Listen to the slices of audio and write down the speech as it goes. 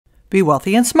Be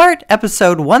Wealthy and Smart,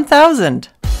 episode 1000.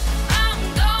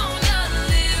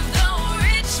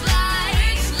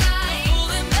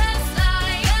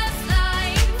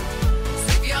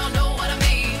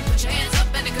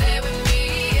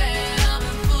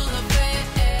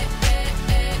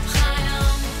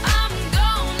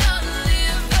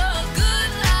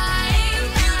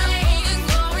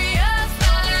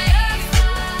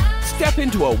 Step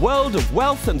into a world of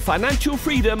wealth and financial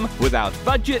freedom without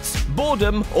budgets,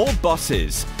 boredom, or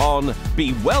bosses on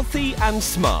Be Wealthy and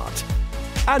Smart.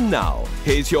 And now,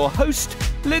 here's your host,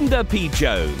 Linda P.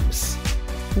 Jones.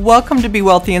 Welcome to Be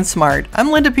Wealthy and Smart.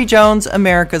 I'm Linda P. Jones,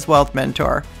 America's Wealth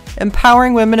Mentor,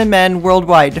 empowering women and men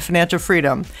worldwide to financial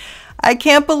freedom. I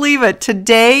can't believe it.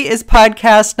 Today is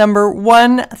podcast number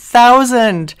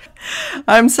 1000.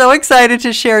 I'm so excited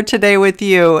to share today with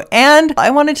you. And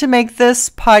I wanted to make this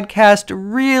podcast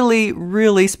really,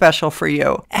 really special for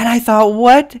you. And I thought,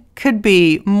 what could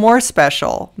be more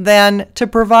special than to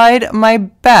provide my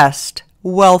best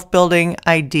wealth building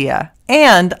idea?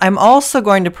 And I'm also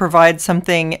going to provide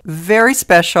something very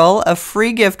special, a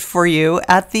free gift for you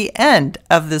at the end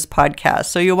of this podcast.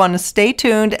 So you'll want to stay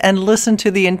tuned and listen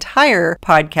to the entire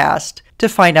podcast to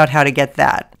find out how to get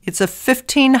that. It's a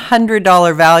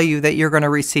 $1,500 value that you're going to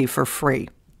receive for free.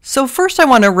 So first I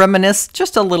want to reminisce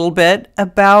just a little bit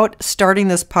about starting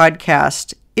this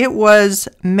podcast. It was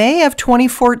May of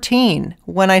 2014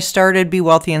 when I started Be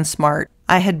Wealthy and Smart.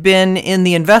 I had been in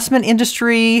the investment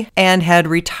industry and had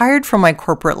retired from my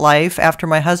corporate life after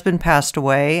my husband passed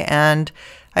away, and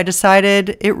I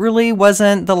decided it really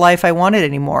wasn't the life I wanted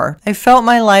anymore. I felt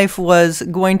my life was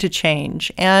going to change,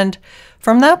 and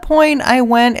from that point, I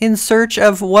went in search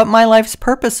of what my life's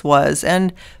purpose was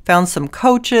and found some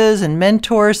coaches and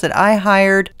mentors that I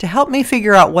hired to help me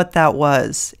figure out what that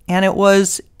was. And it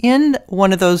was in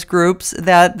one of those groups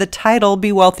that the title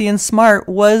Be Wealthy and Smart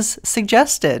was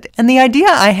suggested. And the idea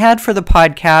I had for the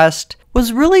podcast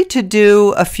was really to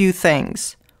do a few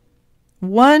things.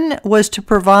 One was to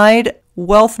provide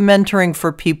wealth mentoring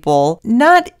for people,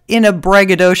 not in a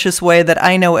braggadocious way that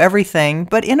I know everything,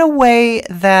 but in a way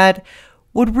that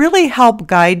would really help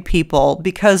guide people,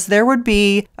 because there would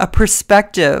be a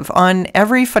perspective on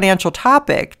every financial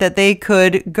topic that they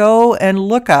could go and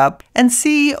look up and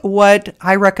see what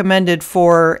I recommended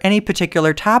for any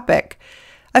particular topic.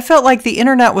 I felt like the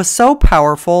internet was so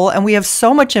powerful and we have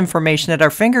so much information at our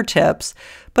fingertips,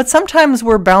 but sometimes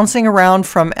we're bouncing around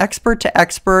from expert to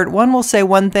expert. One will say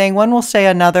one thing, one will say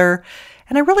another,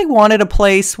 and I really wanted a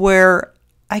place where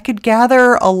I could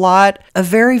gather a lot of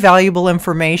very valuable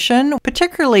information,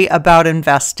 particularly about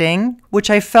investing, which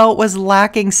I felt was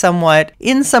lacking somewhat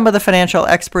in some of the financial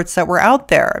experts that were out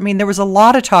there. I mean, there was a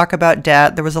lot of talk about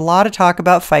debt, there was a lot of talk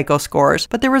about FICO scores,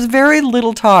 but there was very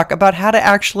little talk about how to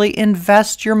actually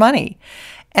invest your money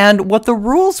and what the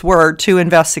rules were to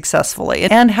invest successfully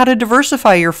and how to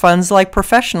diversify your funds like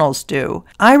professionals do.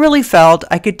 I really felt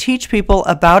I could teach people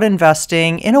about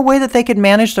investing in a way that they could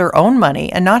manage their own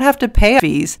money and not have to pay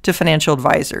fees to financial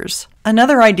advisors.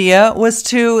 Another idea was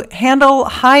to handle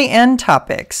high-end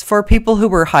topics for people who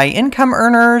were high-income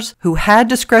earners, who had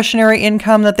discretionary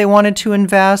income that they wanted to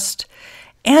invest,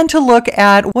 and to look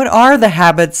at what are the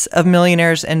habits of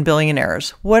millionaires and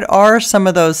billionaires. What are some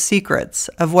of those secrets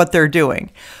of what they're doing?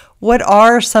 What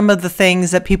are some of the things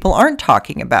that people aren't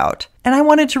talking about? And I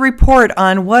wanted to report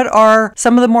on what are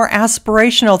some of the more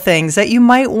aspirational things that you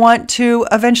might want to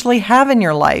eventually have in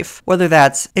your life, whether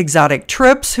that's exotic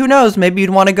trips, who knows, maybe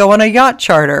you'd want to go on a yacht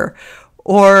charter,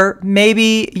 or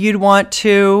maybe you'd want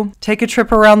to take a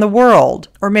trip around the world,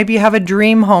 or maybe you have a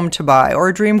dream home to buy, or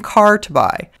a dream car to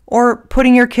buy, or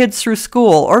putting your kids through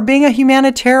school, or being a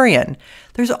humanitarian.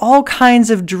 There's all kinds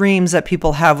of dreams that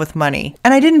people have with money.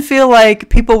 And I didn't feel like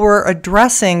people were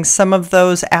addressing some of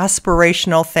those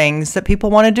aspirational things that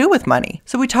people want to do with money.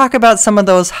 So we talk about some of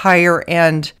those higher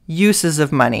end uses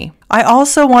of money. I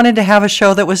also wanted to have a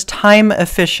show that was time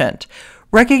efficient,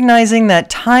 recognizing that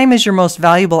time is your most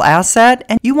valuable asset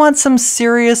and you want some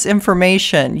serious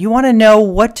information. You want to know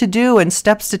what to do and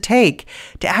steps to take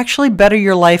to actually better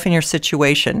your life and your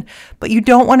situation. But you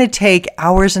don't want to take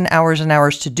hours and hours and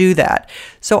hours to do that.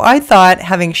 So I thought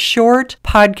having short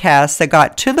podcasts that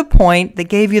got to the point, that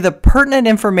gave you the pertinent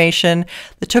information,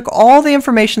 that took all the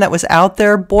information that was out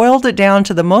there, boiled it down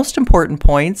to the most important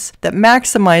points, that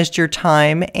maximized your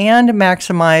time and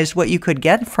maximized what you could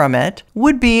get from it,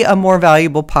 would be a more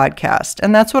valuable podcast.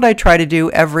 And that's what I try to do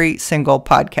every single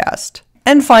podcast.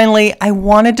 And finally, I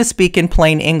wanted to speak in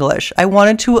plain English. I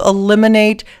wanted to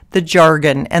eliminate the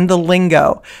jargon and the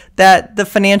lingo that the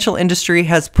financial industry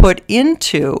has put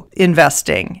into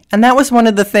investing. And that was one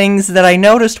of the things that I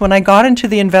noticed when I got into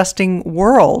the investing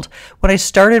world, when I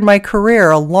started my career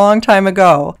a long time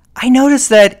ago. I noticed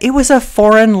that it was a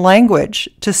foreign language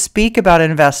to speak about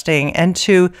investing and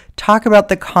to talk about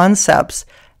the concepts,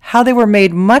 how they were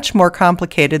made much more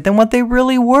complicated than what they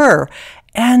really were.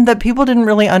 And that people didn't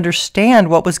really understand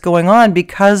what was going on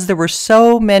because there were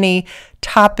so many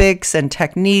topics and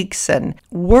techniques and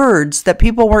words that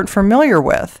people weren't familiar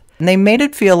with. And they made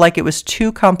it feel like it was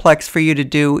too complex for you to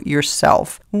do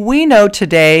yourself. We know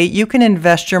today you can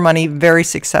invest your money very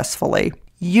successfully.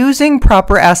 Using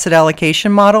proper asset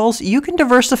allocation models, you can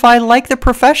diversify like the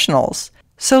professionals.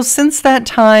 So since that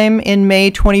time in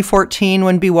May 2014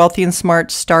 when Be Wealthy and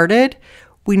Smart started,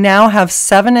 we now have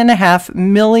 7.5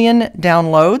 million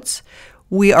downloads.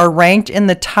 We are ranked in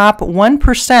the top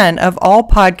 1% of all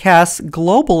podcasts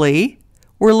globally.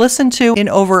 We're listened to in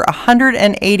over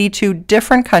 182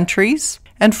 different countries.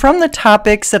 And from the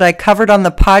topics that I covered on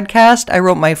the podcast, I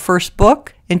wrote my first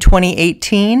book in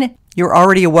 2018. You're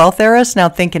already a wealth heiress, now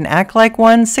think and act like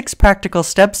one. 6 practical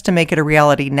steps to make it a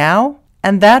reality now.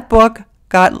 And that book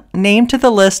got named to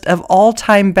the list of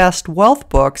all-time best wealth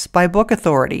books by Book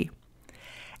Authority.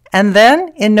 And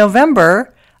then in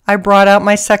November, I brought out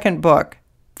my second book,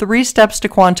 3 Steps to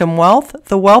Quantum Wealth,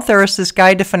 The Wealth Heiress's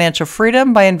Guide to Financial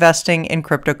Freedom by Investing in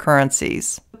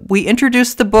Cryptocurrencies. We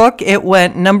introduced the book. It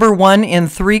went number 1 in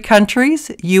 3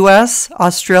 countries, US,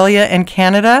 Australia, and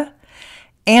Canada.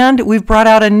 And we've brought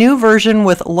out a new version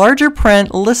with larger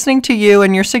print, listening to you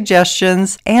and your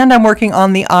suggestions. And I'm working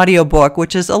on the audiobook,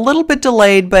 which is a little bit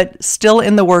delayed, but still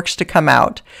in the works to come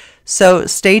out. So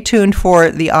stay tuned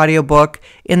for the audiobook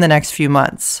in the next few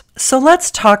months. So let's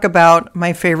talk about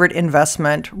my favorite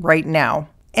investment right now.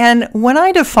 And when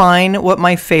I define what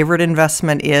my favorite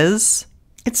investment is,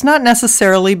 it's not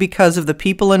necessarily because of the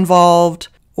people involved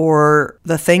or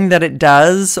the thing that it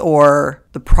does or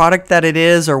the product that it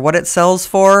is or what it sells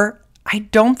for. I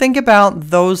don't think about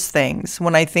those things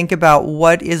when I think about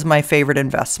what is my favorite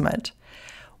investment.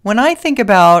 When I think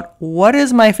about what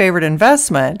is my favorite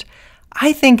investment,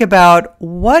 I think about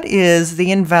what is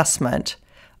the investment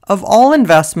of all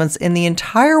investments in the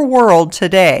entire world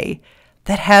today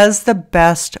that has the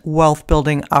best wealth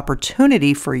building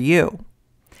opportunity for you.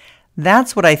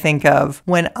 That's what I think of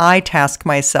when I task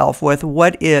myself with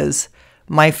what is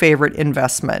my favorite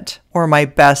investment or my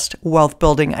best wealth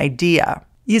building idea.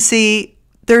 You see,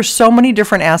 there's so many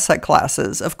different asset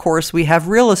classes. Of course, we have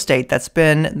real estate that's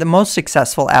been the most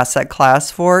successful asset class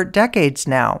for decades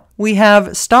now. We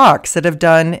have stocks that have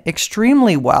done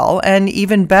extremely well and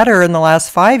even better in the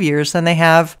last 5 years than they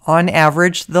have on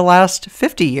average the last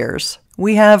 50 years.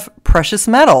 We have precious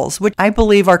metals, which I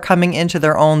believe are coming into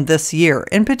their own this year.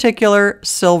 In particular,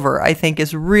 silver, I think,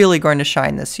 is really going to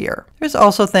shine this year. There's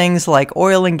also things like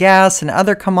oil and gas and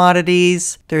other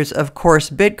commodities. There's, of course,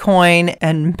 Bitcoin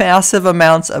and massive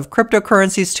amounts of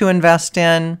cryptocurrencies to invest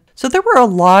in. So there were a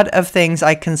lot of things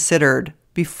I considered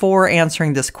before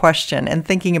answering this question and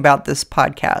thinking about this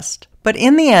podcast. But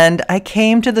in the end, I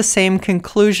came to the same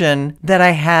conclusion that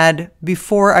I had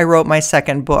before I wrote my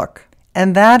second book.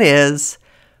 And that is,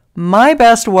 my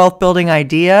best wealth building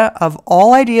idea of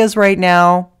all ideas right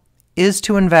now is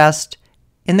to invest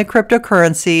in the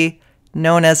cryptocurrency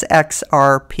known as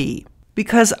XRP.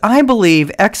 Because I believe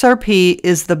XRP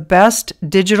is the best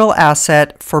digital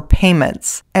asset for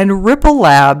payments. And Ripple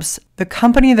Labs, the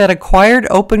company that acquired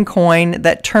OpenCoin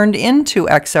that turned into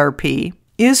XRP,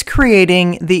 is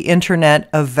creating the Internet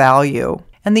of Value.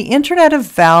 And the Internet of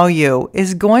Value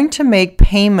is going to make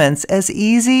payments as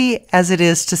easy as it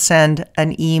is to send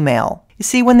an email. You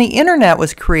see, when the Internet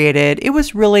was created, it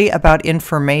was really about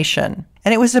information.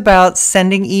 And it was about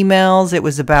sending emails, it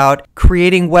was about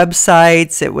creating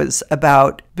websites, it was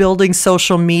about building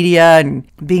social media and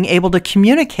being able to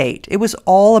communicate. It was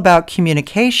all about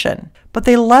communication. But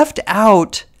they left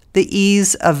out the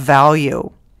ease of value.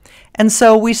 And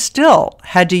so we still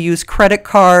had to use credit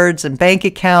cards and bank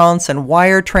accounts and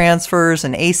wire transfers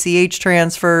and ACH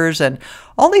transfers and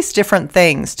all these different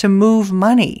things to move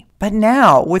money. But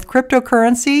now with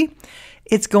cryptocurrency,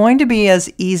 it's going to be as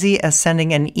easy as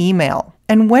sending an email.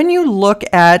 And when you look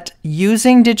at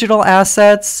using digital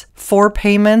assets for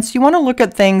payments, you want to look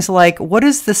at things like, what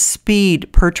is the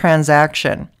speed per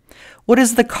transaction? What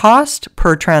is the cost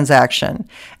per transaction?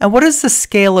 And what is the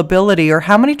scalability, or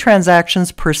how many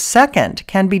transactions per second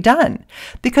can be done?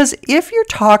 Because if you're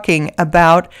talking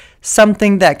about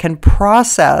something that can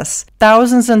process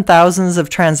thousands and thousands of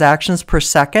transactions per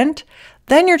second,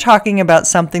 then you're talking about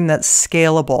something that's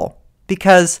scalable.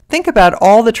 Because think about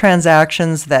all the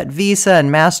transactions that Visa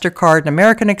and MasterCard and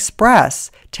American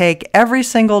Express take every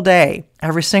single day,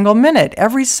 every single minute,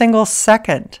 every single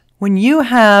second. When you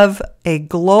have a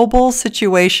global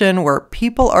situation where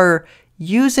people are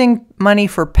using money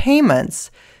for payments,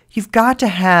 you've got to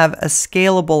have a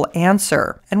scalable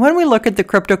answer. And when we look at the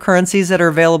cryptocurrencies that are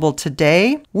available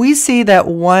today, we see that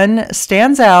one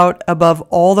stands out above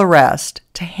all the rest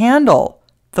to handle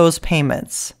those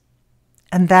payments.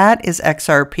 And that is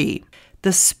XRP.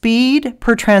 The speed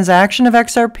per transaction of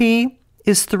XRP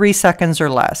is 3 seconds or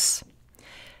less.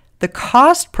 The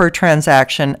cost per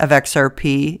transaction of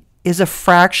XRP is a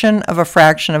fraction of a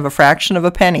fraction of a fraction of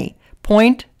a penny,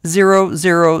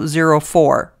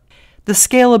 0.0004. The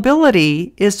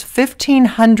scalability is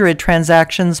 1,500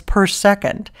 transactions per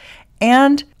second.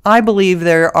 And I believe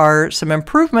there are some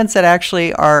improvements that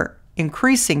actually are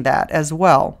increasing that as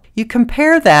well. You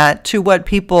compare that to what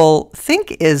people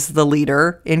think is the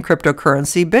leader in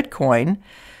cryptocurrency, Bitcoin,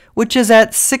 which is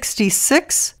at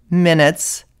 66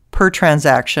 minutes per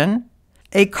transaction,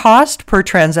 a cost per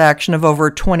transaction of over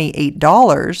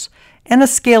 $28, and a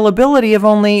scalability of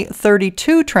only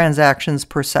 32 transactions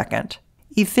per second.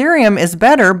 Ethereum is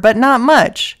better, but not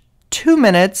much. 2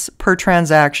 minutes per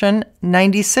transaction,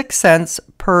 96 cents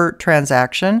per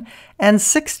transaction, and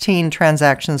 16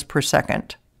 transactions per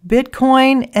second.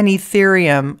 Bitcoin and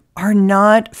Ethereum are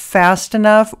not fast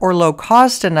enough or low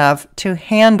cost enough to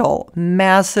handle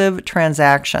massive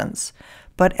transactions,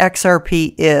 but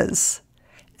XRP is.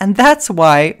 And that's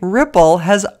why Ripple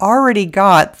has already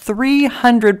got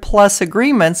 300 plus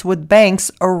agreements with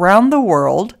banks around the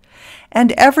world,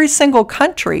 and every single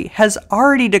country has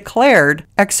already declared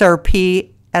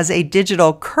XRP as a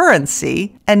digital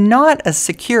currency and not a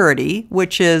security,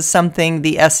 which is something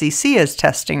the SEC is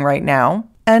testing right now.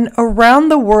 And around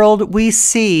the world, we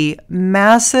see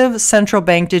massive central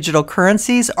bank digital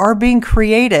currencies are being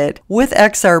created with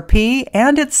XRP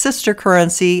and its sister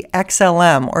currency,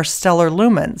 XLM, or Stellar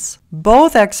Lumens.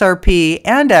 Both XRP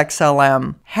and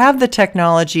XLM have the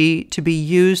technology to be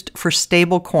used for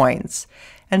stable coins.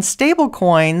 And stable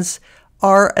coins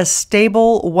are a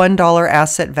stable $1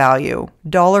 asset value,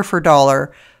 dollar for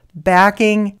dollar,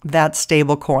 backing that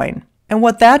stable coin. And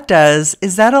what that does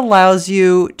is that allows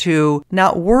you to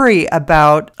not worry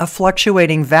about a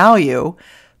fluctuating value,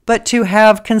 but to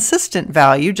have consistent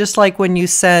value, just like when you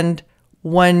send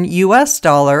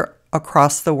 $1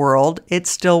 across the world, it's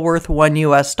still worth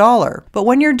 $1. But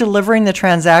when you're delivering the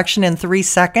transaction in 3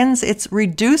 seconds, it's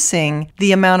reducing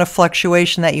the amount of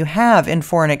fluctuation that you have in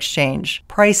foreign exchange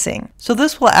pricing. So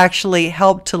this will actually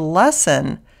help to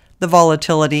lessen the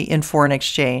volatility in foreign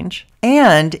exchange.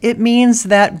 And it means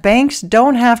that banks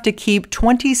don't have to keep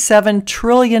 $27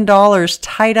 trillion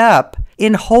tied up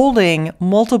in holding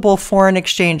multiple foreign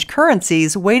exchange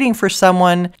currencies, waiting for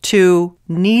someone to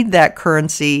need that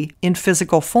currency in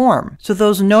physical form. So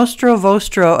those nostro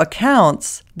vostro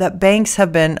accounts that banks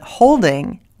have been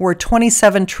holding, where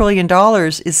 $27 trillion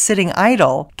is sitting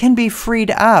idle, can be freed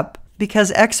up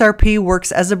because XRP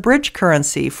works as a bridge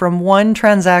currency from one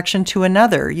transaction to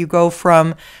another. You go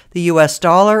from the US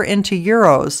dollar into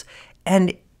euros,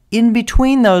 and in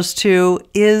between those two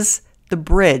is the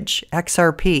bridge,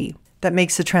 XRP. That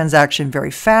makes the transaction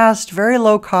very fast, very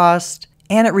low cost,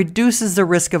 and it reduces the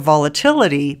risk of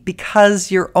volatility because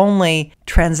you're only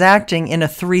transacting in a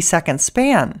 3-second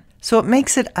span. So it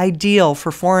makes it ideal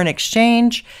for foreign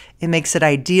exchange. It makes it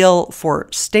ideal for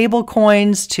stable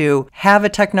coins to have a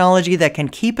technology that can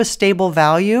keep a stable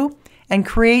value and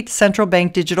create central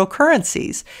bank digital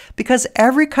currencies, because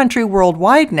every country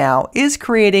worldwide now is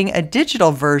creating a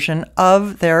digital version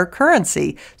of their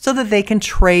currency so that they can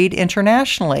trade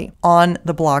internationally on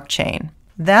the blockchain.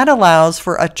 That allows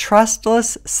for a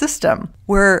trustless system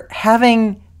where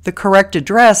having the correct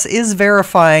address is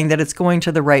verifying that it's going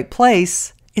to the right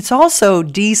place. It's also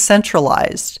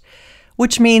decentralized,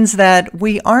 which means that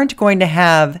we aren't going to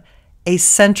have a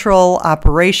central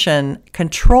operation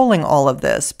controlling all of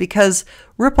this, because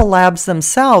Ripple Labs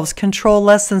themselves control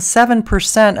less than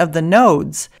 7% of the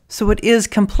nodes. So it is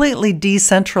completely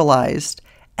decentralized,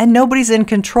 and nobody's in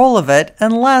control of it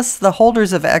unless the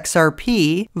holders of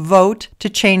XRP vote to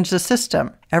change the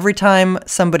system. Every time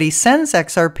somebody sends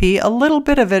XRP, a little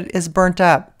bit of it is burnt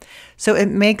up. So it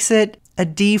makes it a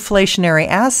deflationary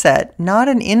asset, not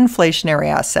an inflationary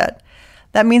asset.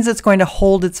 That means it's going to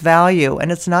hold its value,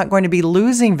 and it's not going to be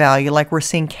losing value like we're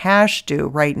seeing cash do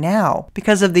right now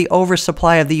because of the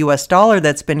oversupply of the US dollar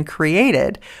that's been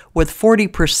created, with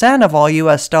 40% of all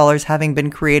US dollars having been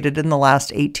created in the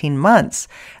last 18 months.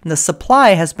 And the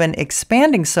supply has been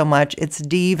expanding so much, it's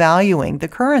devaluing the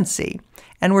currency.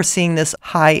 And we're seeing this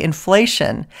high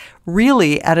inflation,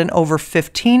 really at an over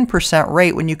 15%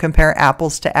 rate when you compare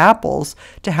apples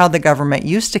to how the government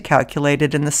used to calculate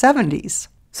it in the 70s.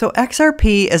 So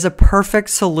XRP is a perfect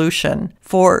solution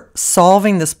for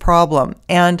solving this problem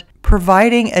and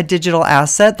providing a digital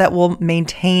asset that will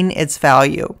maintain its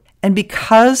value. And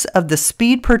because of the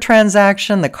speed per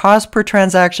transaction, the cost per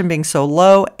transaction being so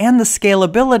low, and the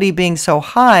scalability being so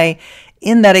high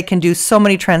in that it can do so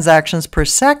many transactions per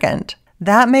second,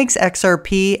 that makes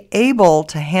XRP able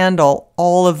to handle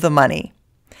all of the money.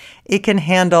 It can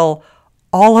handle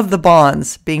all of the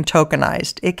bonds being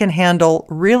tokenized. It can handle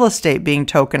real estate being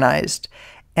tokenized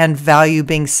and value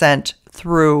being sent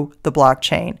through the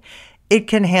blockchain. It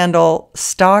can handle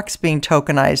stocks being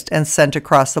tokenized and sent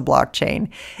across the blockchain.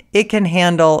 It can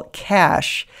handle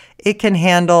cash. It can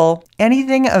handle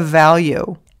anything of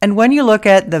value. And when you look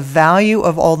at the value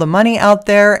of all the money out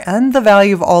there and the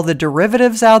value of all the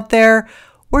derivatives out there,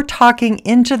 we're talking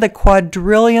into the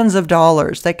quadrillions of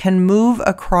dollars that can move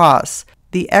across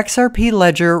the XRP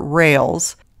ledger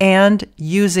rails and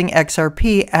using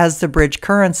XRP as the bridge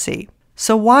currency.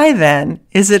 So why then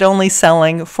is it only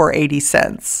selling for 80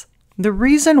 cents? The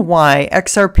reason why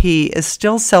XRP is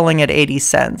still selling at 80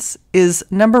 cents is,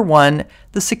 number one,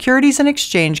 the Securities and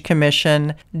Exchange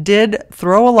Commission did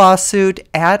throw a lawsuit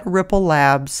at Ripple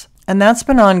Labs, and that's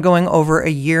been ongoing over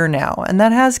a year now, and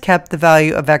that has kept the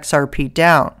value of XRP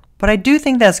down. But I do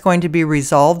think that's going to be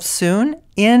resolved soon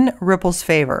in Ripple's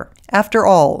favor. After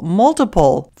all,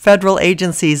 multiple federal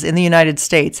agencies in the United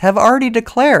States have already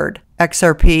declared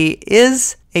XRP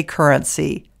is a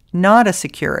currency, not a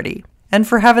security. And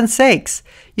for heaven's sakes,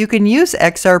 you can use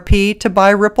XRP to buy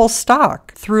Ripple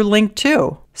stock through Link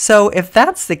 2. So if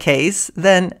that's the case,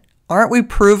 then aren't we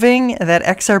proving that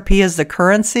XRP is the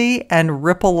currency and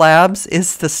Ripple Labs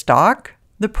is the stock?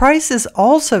 The price is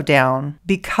also down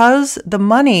because the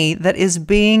money that is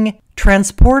being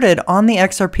transported on the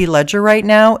XRP ledger right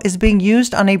now is being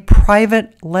used on a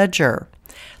private ledger.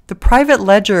 The private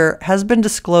ledger has been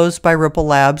disclosed by Ripple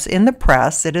Labs in the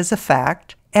press. It is a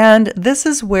fact. And this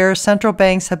is where central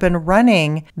banks have been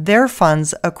running their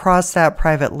funds across that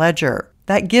private ledger.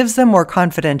 That gives them more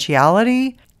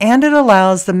confidentiality, and it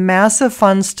allows the massive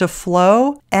funds to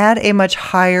flow at a much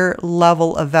higher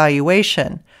level of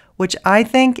valuation, which I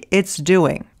think it's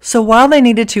doing. So while they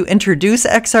needed to introduce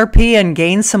XRP and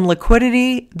gain some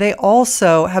liquidity, they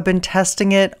also have been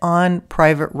testing it on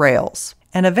private rails.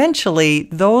 And eventually,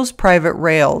 those private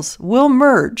rails will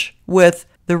merge with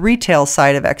the retail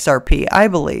side of XRP, I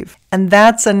believe. And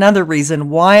that's another reason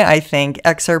why I think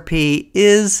XRP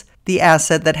is the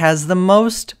asset that has the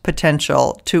most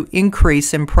potential to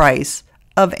increase in price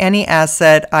of any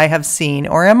asset I have seen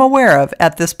or am aware of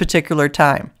at this particular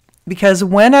time. Because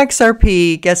when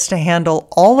XRP gets to handle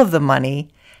all of the money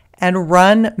and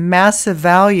run massive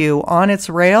value on its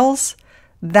rails,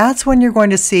 that's when you're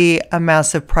going to see a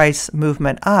massive price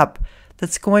movement up.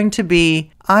 That's going to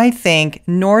be, I think,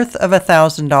 north of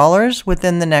 $1,000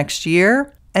 within the next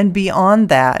year and beyond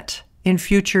that in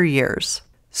future years.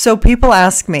 So people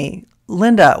ask me,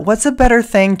 Linda, what's a better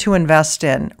thing to invest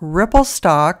in, Ripple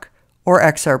stock or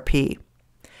XRP?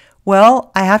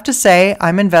 Well, I have to say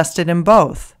I'm invested in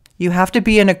both. You have to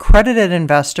be an accredited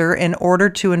investor in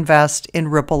order to invest in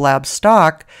Ripple Labs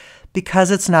stock because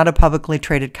it's not a publicly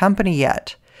traded company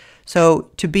yet. So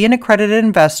to be an accredited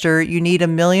investor, you need $1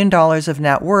 million of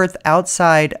net worth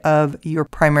outside of your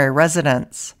primary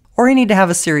residence. Or you need to have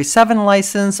a Series 7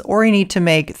 license, or you need to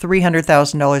make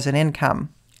 $300,000 in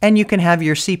income. And you can have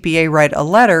your CPA write a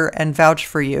letter and vouch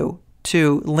for you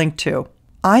to Link 2.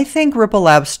 I think Ripple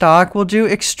Labs stock will do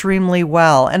extremely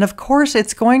well. And of course,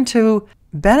 it's going to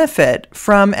benefit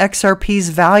from XRP's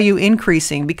value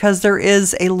increasing because there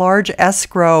is a large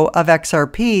escrow of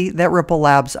XRP that Ripple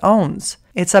Labs owns.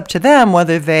 It's up to them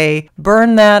whether they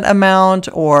burn that amount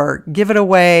or give it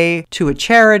away to a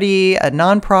charity, a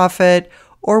nonprofit,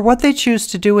 or what they choose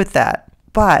to do with that.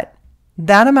 But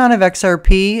that amount of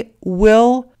XRP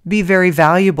will be very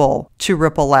valuable to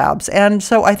Ripple Labs. And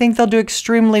so I think they'll do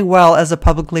extremely well as a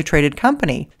publicly traded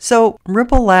company. So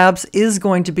Ripple Labs is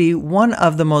going to be one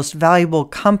of the most valuable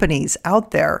companies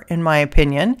out there, in my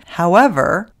opinion.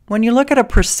 However, when you look at a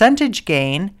percentage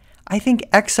gain, I think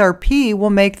XRP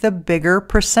will make the bigger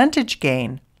percentage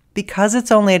gain. Because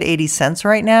it's only at 80 cents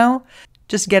right now,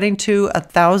 just getting to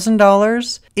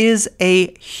 $1,000 is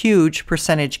a huge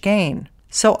percentage gain.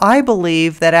 So I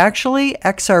believe that actually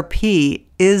XRP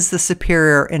is the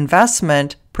superior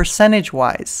investment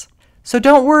percentage-wise. So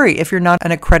don't worry if you're not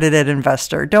an accredited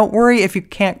investor. Don't worry if you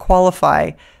can't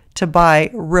qualify to buy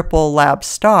Ripple Labs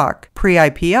stock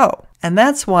pre-IPO. And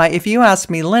that's why if you ask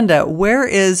me, Linda, where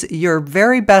is your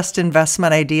very best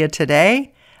investment idea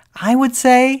today? I would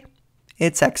say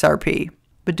it's XRP.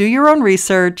 But do your own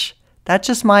research. That's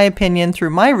just my opinion through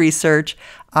my research.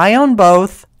 I own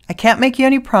both. I can't make you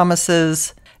any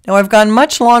promises. Now, I've gone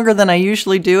much longer than I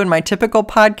usually do in my typical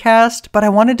podcast, but I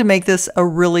wanted to make this a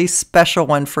really special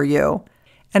one for you.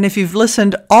 And if you've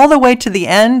listened all the way to the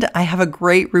end, I have a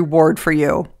great reward for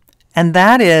you. And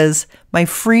that is my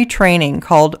free training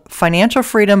called Financial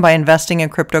Freedom by Investing in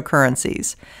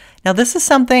Cryptocurrencies. Now, this is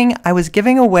something I was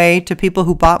giving away to people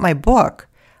who bought my book.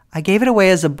 I gave it away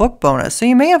as a book bonus, so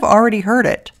you may have already heard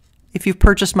it if you've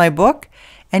purchased my book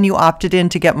and you opted in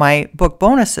to get my book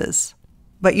bonuses.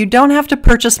 But you don't have to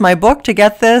purchase my book to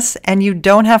get this, and you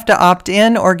don't have to opt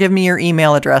in or give me your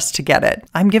email address to get it.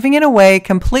 I'm giving it away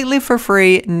completely for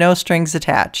free, no strings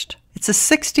attached. It's a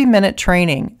 60-minute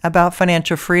training about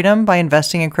financial freedom by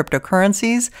investing in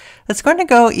cryptocurrencies that's going to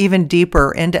go even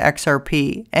deeper into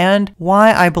XRP and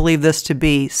why I believe this to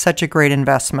be such a great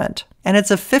investment. And it's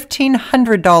a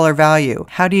 $1,500 value.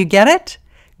 How do you get it?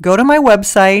 Go to my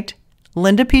website,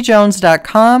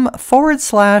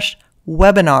 lindapjones.com/webinar,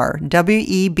 WEBINAR.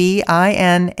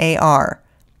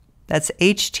 That's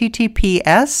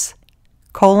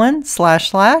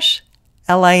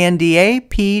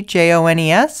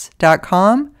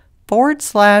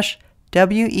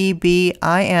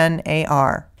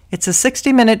It's a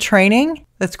 60-minute training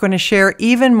that's going to share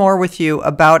even more with you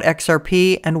about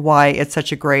XRP and why it's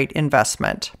such a great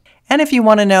investment. And if you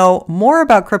want to know more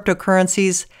about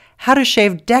cryptocurrencies, how to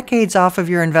shave decades off of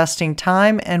your investing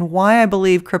time, and why I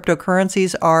believe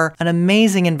cryptocurrencies are an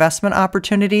amazing investment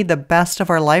opportunity, the best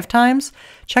of our lifetimes,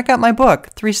 check out my book,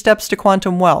 3 Steps to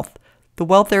Quantum Wealth, The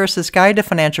Wealth Heiress's Guide to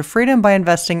Financial Freedom by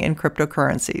Investing in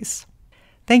Cryptocurrencies.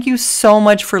 Thank you so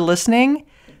much for listening,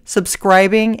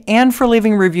 subscribing, and for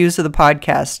leaving reviews of the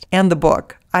podcast and the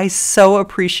book. I so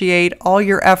appreciate all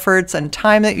your efforts and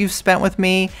time that you've spent with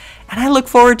me, and I look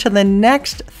forward to the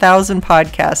next 1,000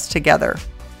 podcasts together.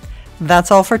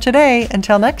 That's all for today.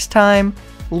 Until next time,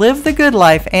 live the good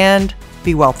life and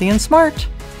be wealthy and smart.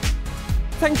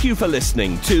 Thank you for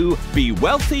listening to Be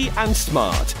Wealthy and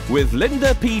Smart with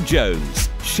Linda P. Jones.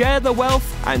 Share the wealth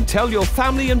and tell your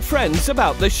family and friends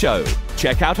about the show.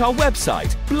 Check out our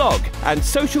website, blog, and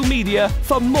social media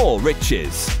for more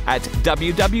riches at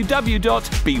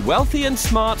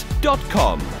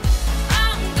www.bewealthyandsmart.com.